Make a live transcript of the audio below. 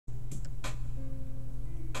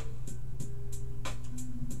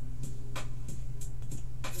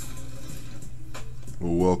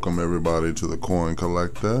Welcome everybody to the Coin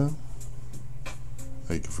Collector.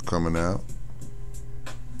 Thank you for coming out.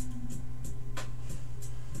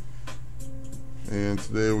 And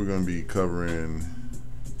today we're going to be covering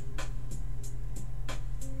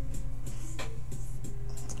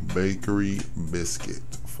Bakery Biscuit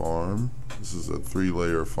Farm. This is a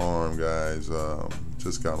 3-layer farm, guys.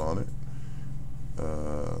 Just got on it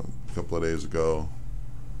a couple of days ago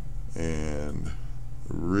and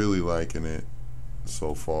really liking it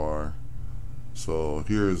so far. So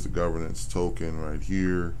here is the governance token right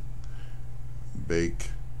here.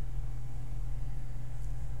 Bake.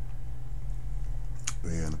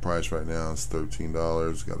 And the price right now is $13.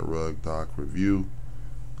 Got a rug doc review.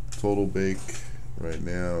 Total bake right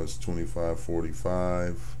now is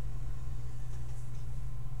 $25.45.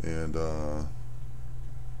 And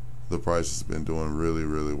the price has been doing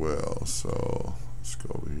really well. So let's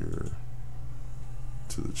go over here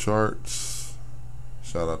to the charts.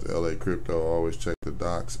 Shout out to LA Crypto. Always check the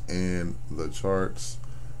docs and the charts.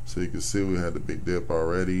 So you can see we had the big dip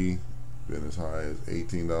already. Been as high as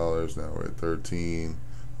 $18. Now we're at $13.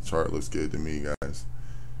 The chart looks good to me, guys.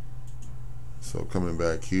 So coming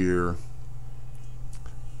back here,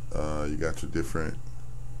 you got your different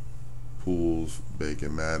pools,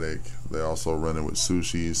 Bacon-Matic. They also run it with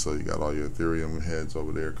sushi, so you got all your Ethereum heads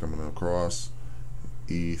over there coming across.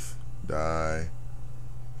 ETH, DAI,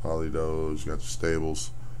 Polygon, you got your stables.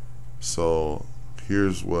 So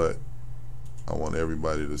here's what I want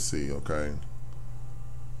everybody to see, okay?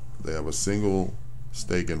 They have a single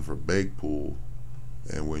staking for bake pool,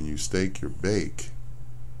 and when you stake your bake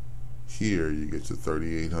here, you get your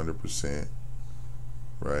 3,800%,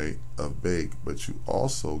 right, of bake, but you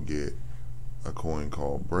also get a coin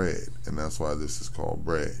called bread, and that's why this is called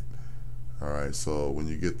bread. All right, so when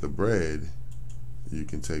you get the bread, you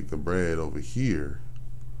can take the bread over here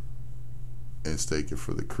and stake it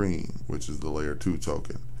for the cream, which is the layer 2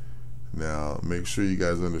 token. Now make sure you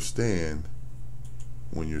guys understand,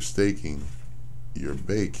 when you're staking your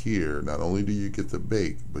bake here, not only do you get the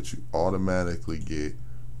bake, but you automatically get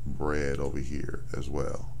bread over here as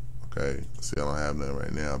well. Okay, see, I don't have none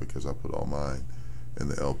right now because I put all mine in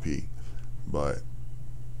the LP, but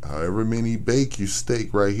however many bake you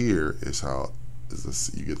stake right here is how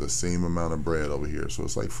you get the same amount of bread over here. So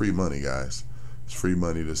it's like free money, guys. It's free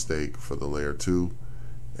money to stake for the layer 2,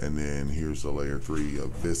 and then here's the layer 3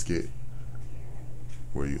 of Biscuit,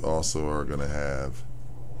 where you also are going to have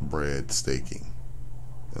bread staking.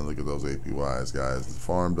 And look at those APYs, guys. The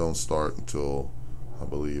farm don't start until, I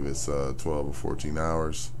believe it's 12 or 14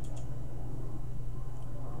 hours.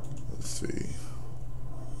 Let's see.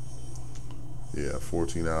 Yeah,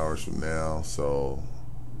 14 hours from now. So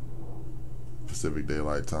Pacific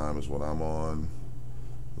Daylight Time is what I'm on.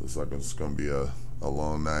 Looks like it's going to be a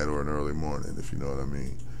long night or an early morning, if you know what I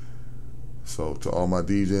mean. So to all my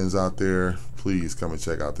DJs out there, please come and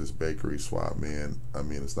check out this bakery swap, man. I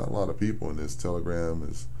mean, it's not a lot of people in this. Telegram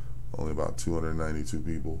is only about 292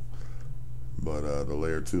 people. But the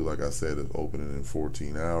layer 2, like I said, is opening in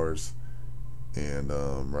 14 hours. And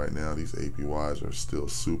right now, these APYs are still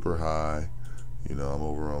super high. You know, I'm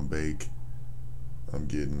over on Bake. I'm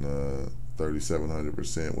getting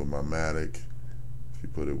 3,700% with my Matic. If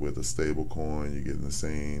you put it with a stable coin, you're getting the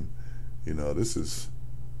same. You know, this is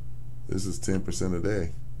 10% a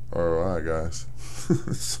day ROI, guys.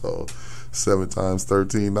 So 7 times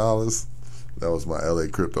 $13. That was my LA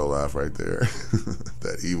Crypto laugh right there.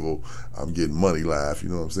 That evil, I'm getting money laugh, you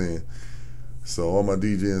know what I'm saying? So all my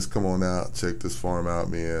DJs, come on out, check this farm out,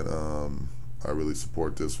 man. I really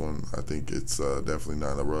support this one. I think it's definitely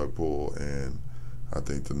not a rug pull, and I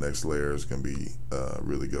think the next layer is going to be a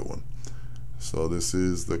really good one. So this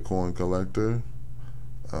is the Coin Collector.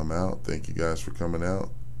 I'm out. Thank you guys for coming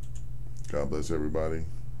out. God bless everybody.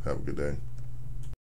 Have a good day.